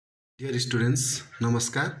Dear students,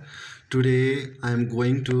 Namaskar. Today I am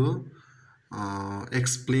going to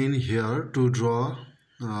explain here to draw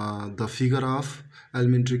the figure of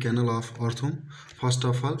Alimentary Canal of Earthworm. First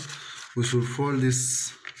of all, we should fold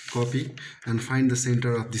this copy and find the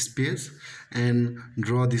center of this page and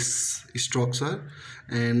draw this structure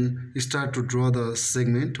and start to draw the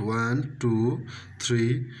segment 1, 2,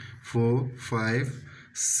 3, 4, 5,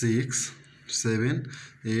 6, 7,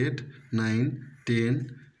 8, 9,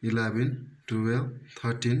 10, 11, 12,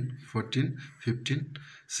 13, 14, 15,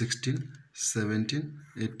 16, 17,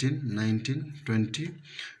 18, 19, 20,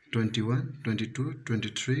 21, 22,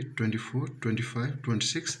 23, 24, 25,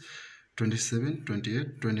 26, 27,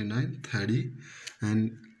 28, 29, 30,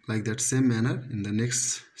 and like that same manner in the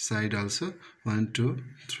next side also 1, 2,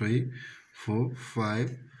 3, 4,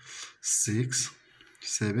 5, 6,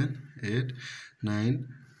 7, 8, 9,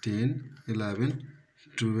 10, 11,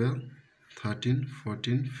 12, 13,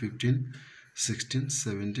 14, 15, 16,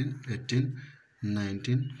 17, 18,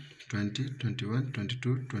 19, 20, 21,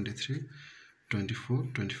 22, 23, 24,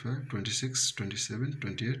 25, 26, 27,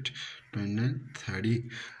 28, 29, 30.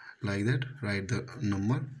 Like that, write the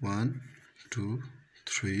number 1, 2,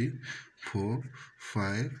 3, 4,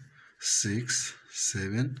 5, 6,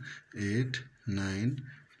 7, 8, 9,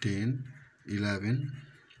 10, 11,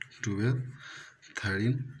 12,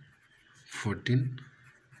 13, 14,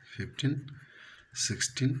 15,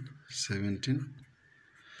 16, 17,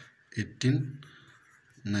 18,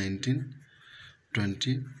 19,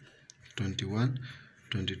 20, 21,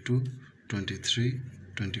 22, 23,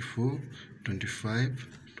 24,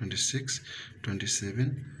 25, 26,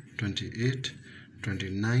 27, 28,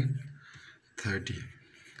 29, 30.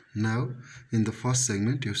 Now in the first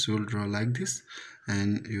segment you should draw like this,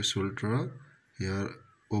 and you should draw your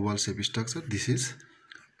oval shape structure. This is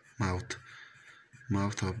mouth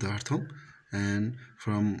of the earthworm, and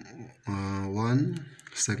from one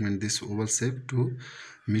segment this oval shape to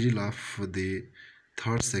middle of the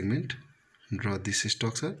third segment draw this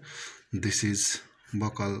structure. This is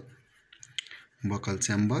buccal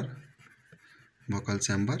chamber,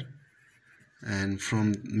 and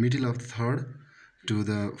from middle of the third to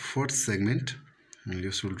the fourth segment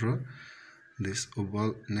you should draw this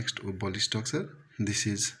next oval structure. This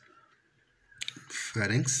is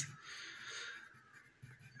pharynx,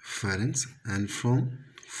 and from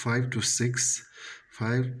 5 to 6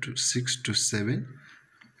 to 7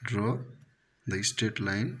 draw the straight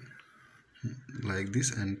line like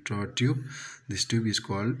this and draw a tube. This tube is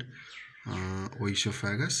called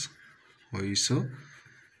oesophagus,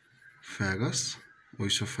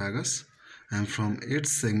 and from 8th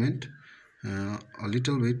segment a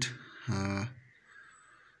little bit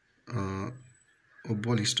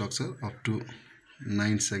oval structure up to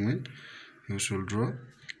 9th segment you should draw.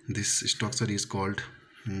 This structure is called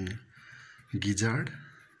gizzard,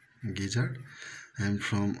 and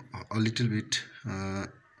from a little bit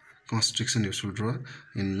constriction you should draw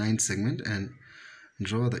in 9th segment and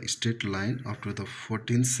draw the straight line up to the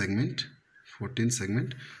 14th segment.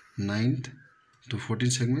 9th to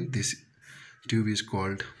 14th segment this tube is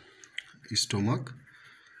called stomach.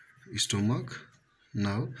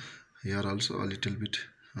 Now here also a little bit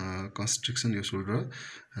constriction you should draw,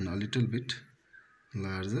 and a little bit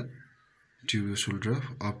larger tube you should draw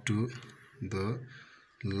up to the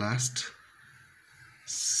last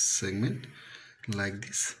segment like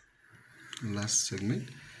this. Last segment,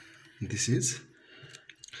 this is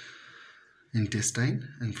intestine,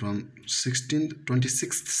 and from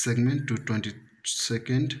 26th segment to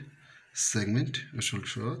 22nd segment you should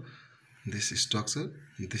draw this structure.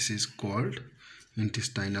 This is called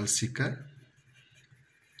intestinal ceca,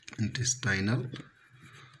 intestinal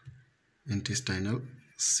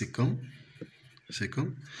cecum,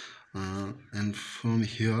 and from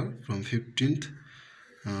here from 15th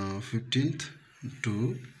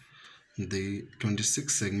to the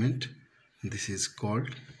 26th segment this is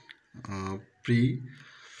called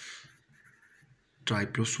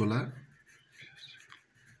pre-triplosolar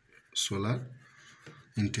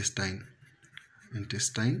intestine,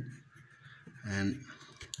 and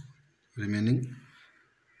remaining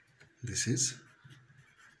this is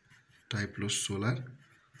triplosolar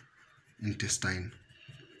intestine.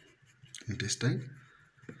 And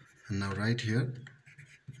now right here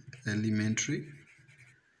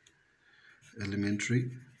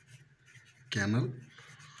alimentary canal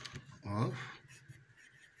of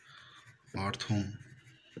earthworm.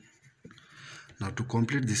 Now to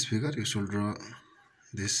complete this figure you should draw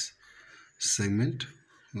this segment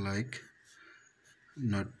like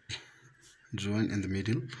not join in the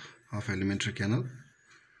middle of alimentary canal,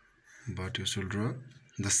 but you should draw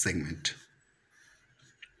the segment.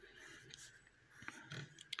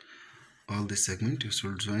 all this segment you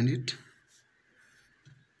should join it,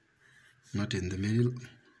 not in the middle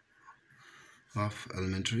of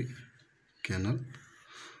alimentary canal.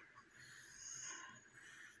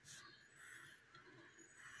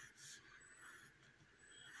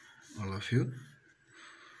 All of you,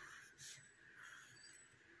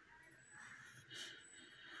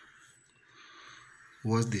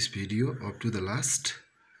 watch this video up to the last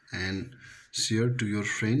and share to your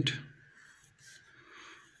friend.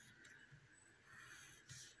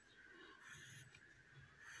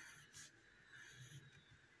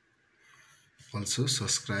 Also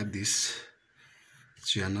subscribe this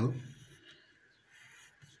channel.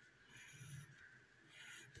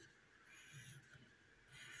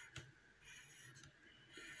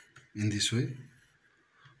 In this way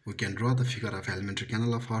we can draw the figure of Alimentary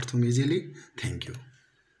Canal of Earthworm easily. Thank you.